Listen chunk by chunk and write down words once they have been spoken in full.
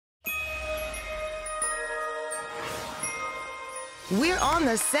We're on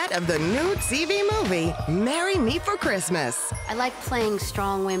the set of the new TV movie, Marry Me for Christmas. I like playing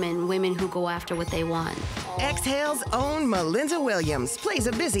strong women, women who go after what they want. Exhale's own Malinda Williams plays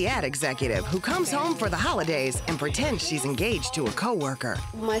a busy ad executive who comes home for the holidays and pretends she's engaged to a coworker.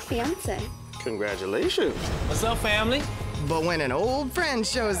 My fiance. Congratulations. What's up, family? But when an old friend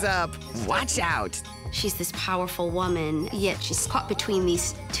shows up, watch out. She's this powerful woman, yet she's caught between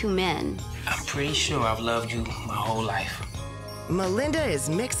these two men. I'm pretty sure I've loved you my whole life. Malinda is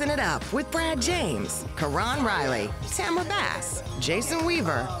mixing it up with Brad James, Karan Riley, Tamara Bass, Jason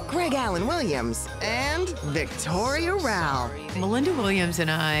Weaver, Greg Allen Williams, and Victoria Rao. Malinda Williams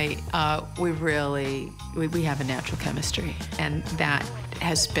and I, we have a natural chemistry, and that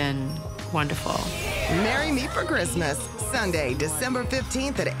has been wonderful. Marry Me for Christmas, Sunday, December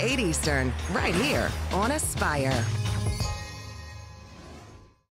 15th at 8 Eastern, right here on Aspire.